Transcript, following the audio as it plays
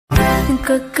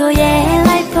個個夜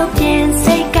來普遍世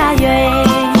界月，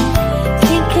天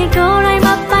氣過來莫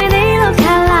拜你路卡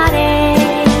拉的，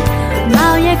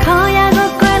貓也可也個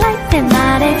歸來的馬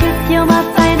的，有莫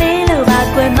拜你路把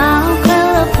歸貓快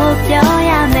樂普表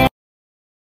呀美。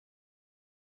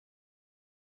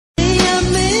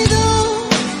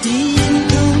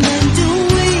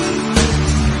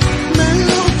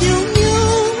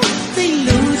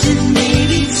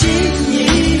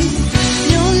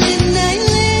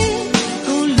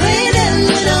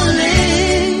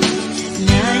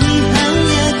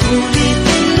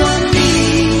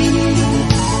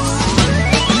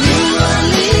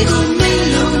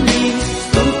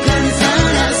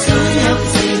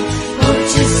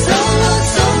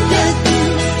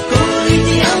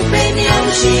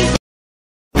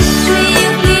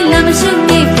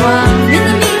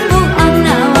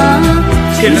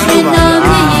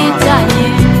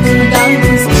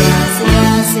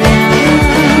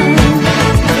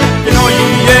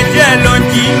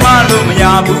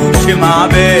Ma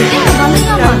be,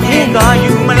 ga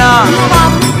you mana,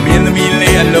 min mi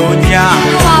le lo nya,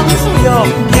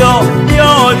 yo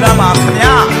da ma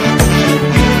nya.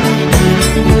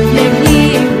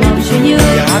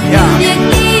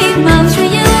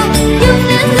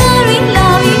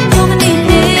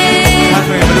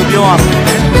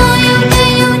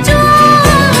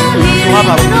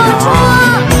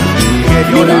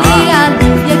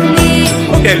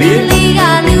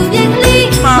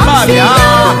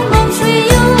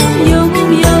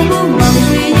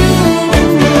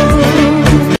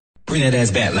 Bring that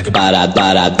ass back like a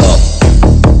ba-da-ba-da-go.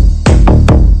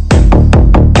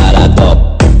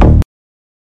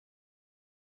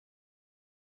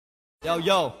 Yo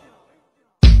yo,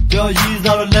 yo use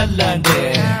our land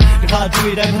there. The car do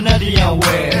it I'm not the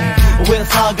way. With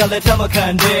saga let them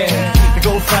can there. The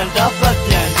go stand up at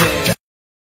there.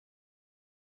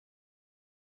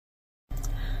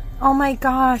 Oh my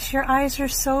gosh, your eyes are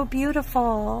so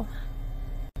beautiful.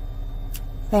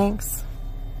 Thanks.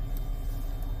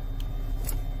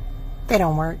 They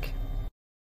don't work.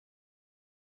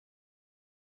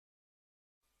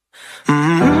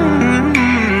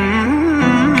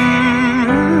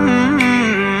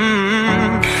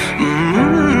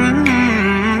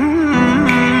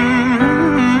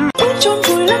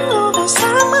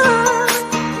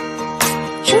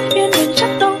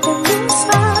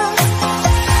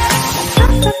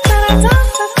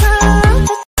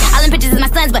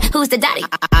 Who's the daddy?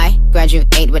 I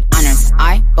graduate with honors.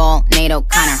 I ball Nate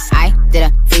O'Connor. I did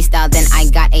a freestyle, then I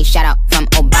got a shout out from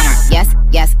Obama. Yes,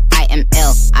 yes, I am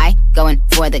ill. I going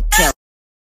for the kill.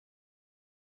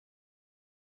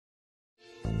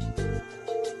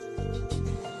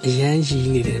 Yan yi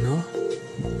ni de no.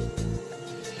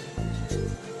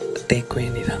 Te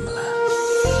kwen ni da mala.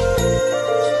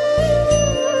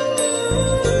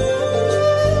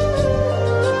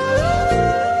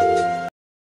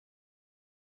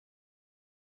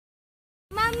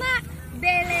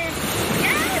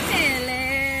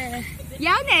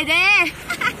 Giáo này đây.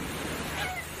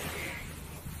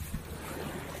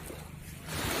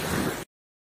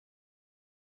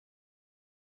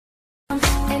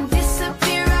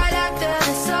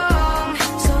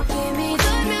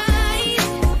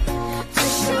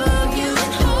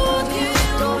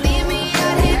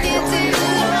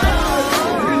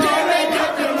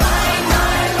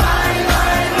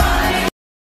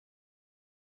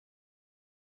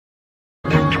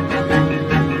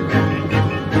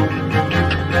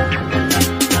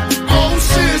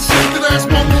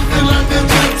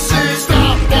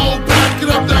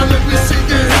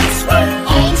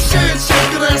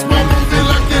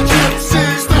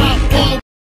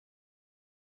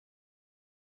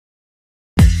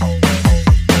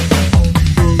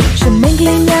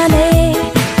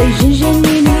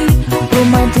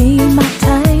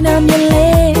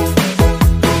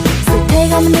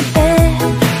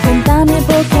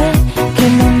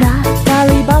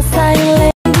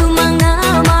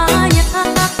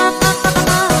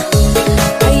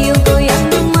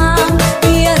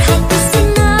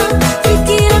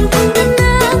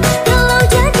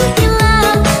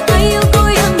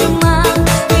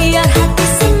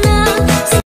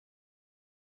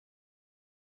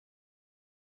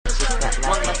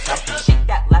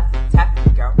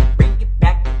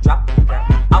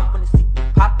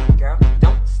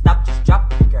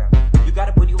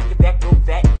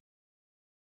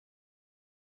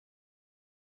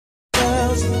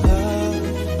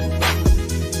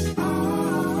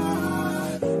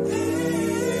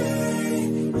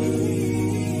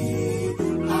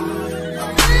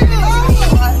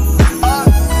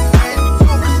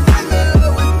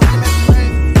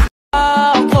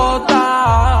 Trop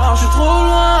tard, je suis trop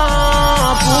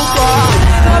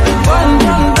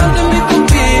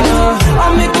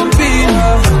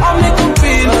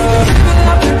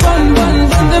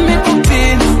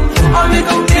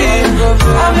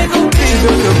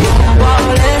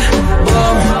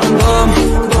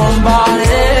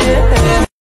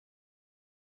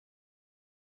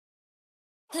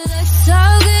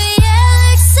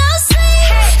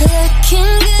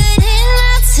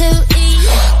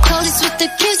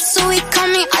call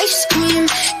me ice cream.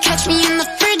 Catch me in the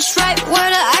fridge, right where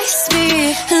the ice be.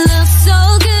 Looks so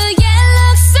good, yeah,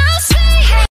 looks so sweet.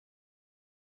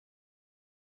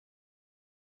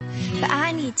 But I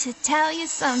need to tell you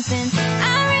something.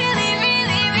 I really,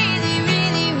 really, really,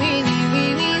 really, really,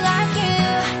 really like you,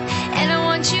 and I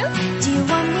want you. Do you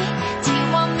want me? Do you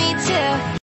want me to?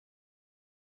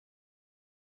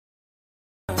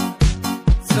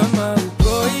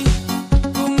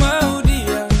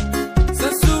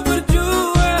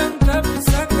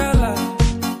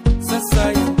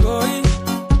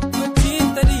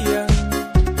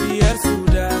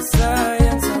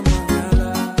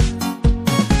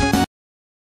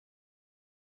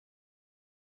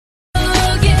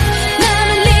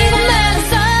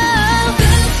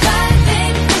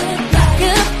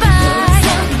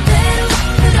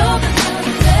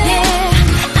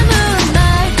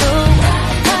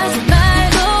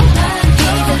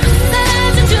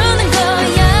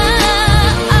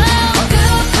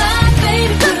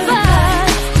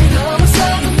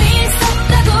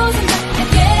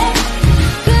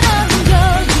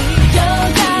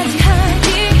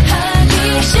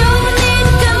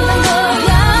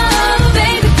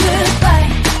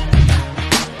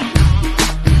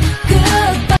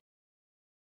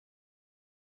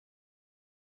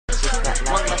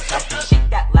 Shake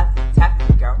that left and tap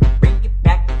it, girl. Bring it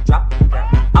back and drop it, girl.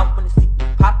 I wanna see you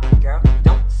pop it, girl.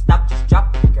 Don't stop, just drop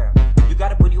it, girl. You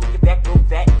got a booty on your back, real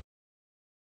fat.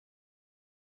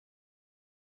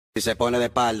 Y se pone de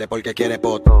espalda porque quiere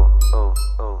potro.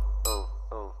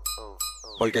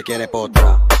 Porque quiere potra,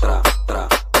 tra, tra,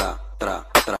 tra, tra,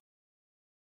 tra.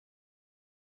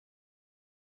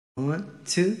 1,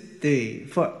 2, 3,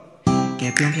 4.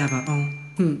 Get bien bien on.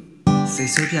 C'est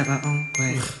so bien on.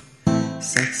 Ouais.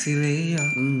 Sexy Leo.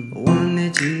 One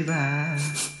that you buy.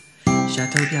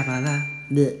 Chateau bien là.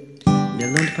မျ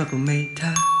က်လုံးတစ်ဖက်ကိုမိတ်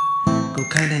ထားကို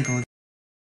ခိုင်းတဲ့ကောင်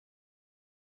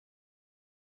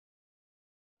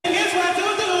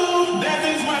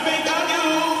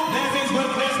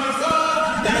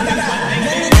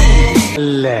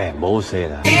လဲမိုးဆဲ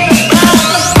တာ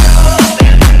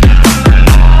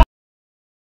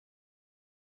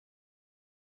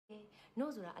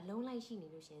နို့ဆိုတာအလုံးလိုက်ရှိနေ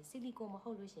လို့ရှင်ဆီလီကွန်မဟု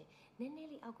တ်လို့ရှင်နည်းနည်း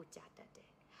လေးအောက်ကိုကြာတတ်တယ်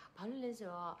ဘာလို့လဲဆို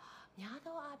တော့များ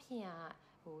သောအားဖြင့်က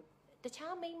ဟိုတ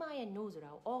ခြားမိန်းမရဲ့နို့ဆို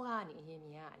တာကိုအောကားကနေအရင်မြ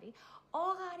င်ရတာလေ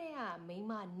အောကားတဲ့ကမိန်း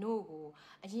မနို့ကို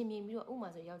အရင်မြင်ပြီးတော့ဥပမာ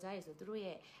ဆိုယောက်ျားတွေဆိုသူတို့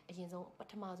ရဲ့အရင်ဆုံးပ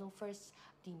ထမဆုံး first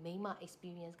ဒီမိန်းမ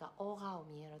experience ကအောကားကို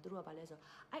မြင်ရတော့သူတို့ကဘာလဲဆိုတော့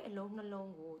အဲ့အလုံးနှ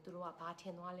လုံးကိုသူတို့ကဘာထ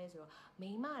င်သွားလဲဆိုတော့မိ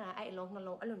န်းမကအဲ့အလုံးနှ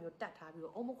လုံးအဲ့လိုမျိုးတတ်ထားပြီး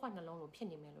တော့အုံမခွနှလုံးလိုဖြစ်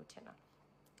နေမယ်လို့ထင်တာဒါ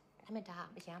ပေမဲ့ဒါက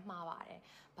အရန်မှားပါတယ်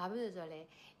။ဘာဖြစ်လို့ဆိုတော့လေ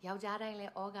ယောက်ျားတိုင်းလဲ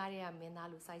အောကားတွေကမင်းသား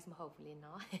လူ size မဟုတ်ဘူးလေ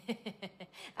နော်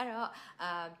။အဲ့တော့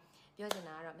ပြောချင်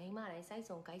တာကတော့မိန်းမတိုင်း size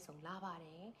စုံ guide စုံလာပါတ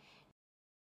ယ်။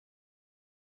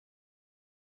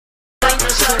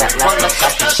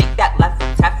 Shake that left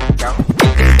and tap it, girl.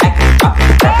 Bring it back and drop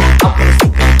it, girl. I wanna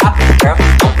see you pop it, girl.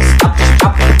 Don't stop, just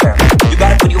drop it, girl. You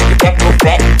got a booty on your back, real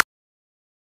fat.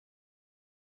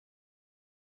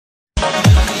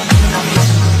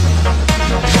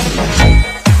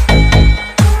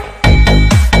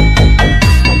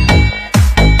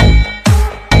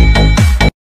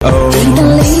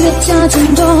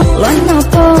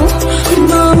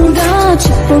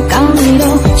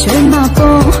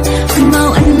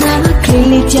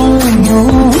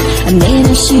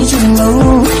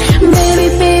 Baby,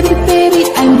 baby, baby,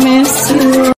 I miss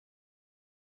you.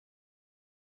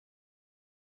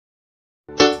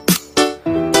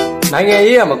 နိုင်ငံ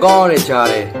ရေးကမကောင်းတဲ့ကြား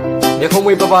တယ်မျက်ခုံး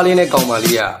မွေးပပလေးနဲ့ကောင်မ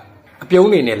လေးကအပြုံး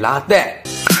နေနဲ့လာတက်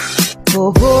ဘို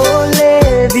ဘို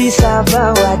လေးဒီစာပါ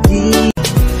ဝတီ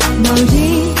မောင်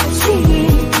ကြီးစီ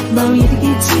မောင်ရဲ့တက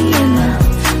ယ်ချီလာ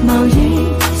မောင်ကြီး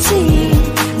စီ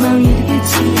မောင်ရဲ့တကယ်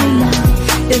ချီလာ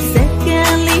တစ်စက္က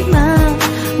န့်လေးမှ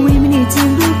ဝိမနေချင်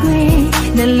ဘူးကွယ်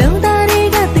နှလုံးသားတွေ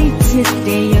ကသိချစ်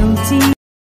တဲ့ယုံကြည်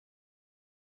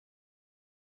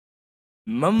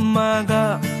မမက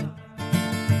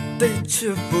တိတ်ချ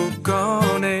စ်ဖို့ကော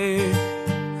င်းနေ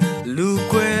လူ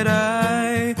ကွယ်တို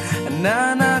င်းအနာ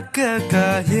နာကက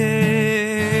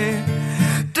ရဲ့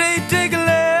တိတ်တိတ်က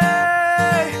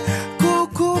လေးကို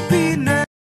ကိုပြီးနေ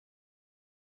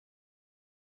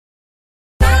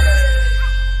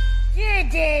ရ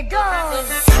တဲ့တော့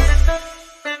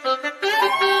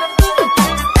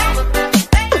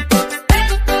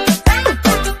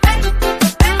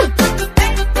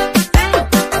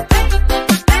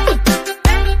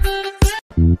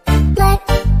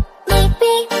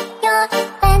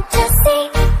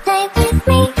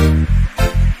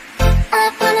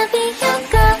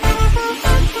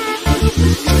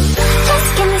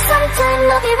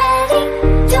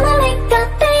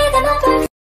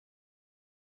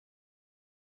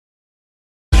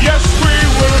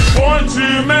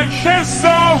say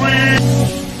sorry.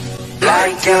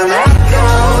 Like an echo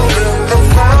in the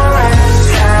forest,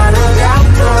 kind of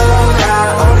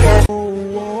okay.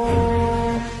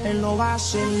 Él no va a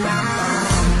hacer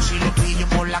nada. Si lo pillo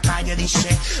por la calle dice,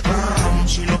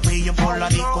 si lo pillo por la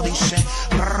disco dice,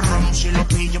 si lo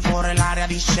pillo por el área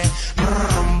dice,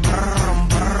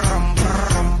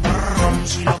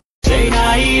 si lo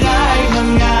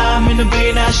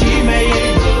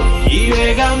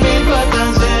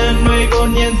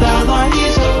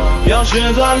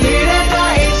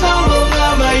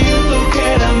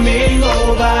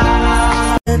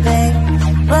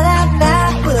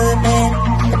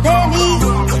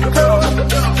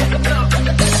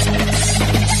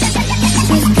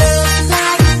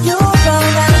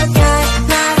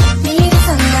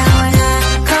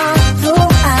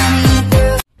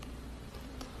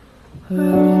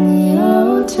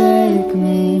Romeo, take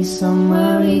me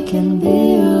somewhere we can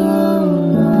be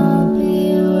alone. I'll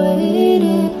be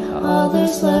waiting. All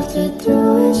there's left to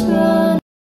do is run.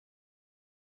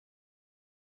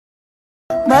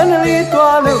 Manali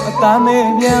twalo atame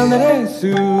nyamere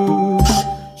su.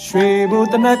 Shribu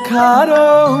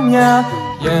tanakaro nya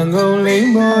yangon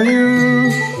limo you.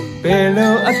 Belo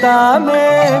atame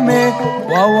me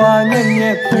wawa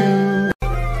nye tu.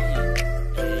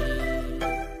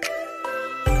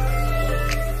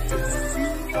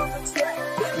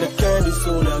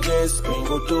 Soon I guess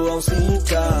go to on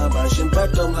Sita, Bashin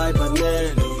Patom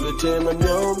Hypernet, the Tema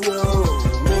no,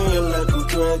 me and let you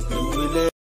drink, you will.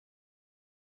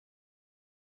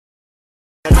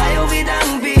 I'll be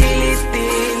done, be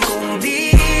listening,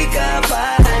 Kumbika,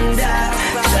 Panda,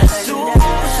 Sasu,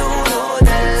 no,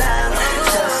 the lamb,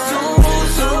 Sasu,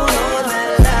 no, the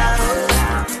lamb.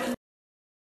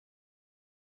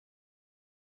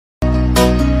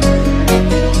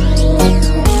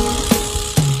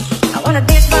 I wanna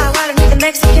dance by water beneath the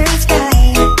Mexican sky.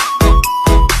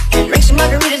 Drink some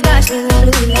margaritas, bask in the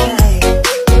blue light.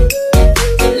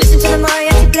 Listen to the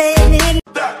mariachi playing it.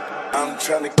 I'm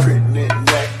trying to crit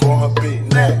knick-knack on her big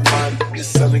neck. Mine is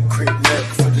selling crit-knack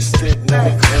for the stick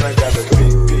neck. And I got a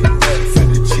big neck for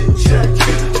the chit-chat.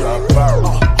 Drop out.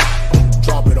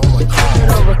 Drop it on my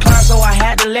car. Recline, so I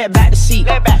had to let back the seat.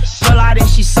 Fell out and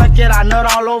she sucked it, I nut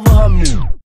all over her meat.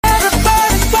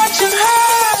 Everybody's watching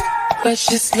her, but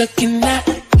she's looking at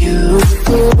you.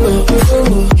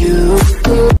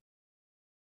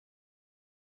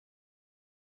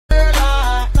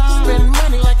 Spend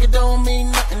money like it don't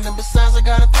mean nothing, and besides I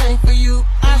got a thing for you.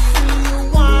 I see you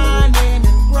whining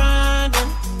and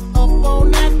grinding up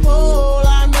on that pole.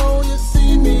 I know you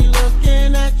see me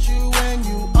looking at you, and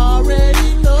you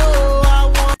already know I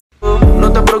want.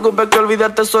 No te preocupes que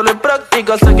olvidarte solo es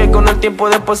práctica. Sé que con el tiempo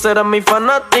después serás mi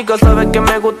fanática. Sabes que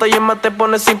me gusta y es más te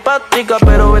pone simpática.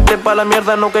 Pero vete pa' la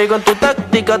mierda, no caigo en tu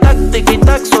táctica. Táctica y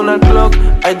tac, suena el clock.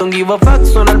 I don't give a fuck,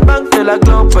 suena el bank de la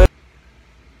clock.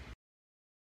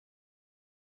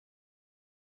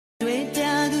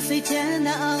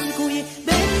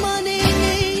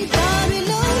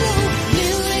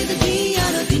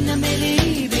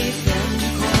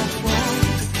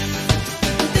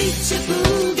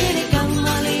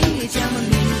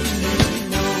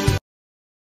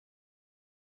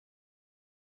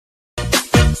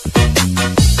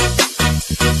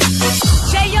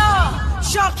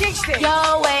 Kingston.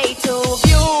 You're way too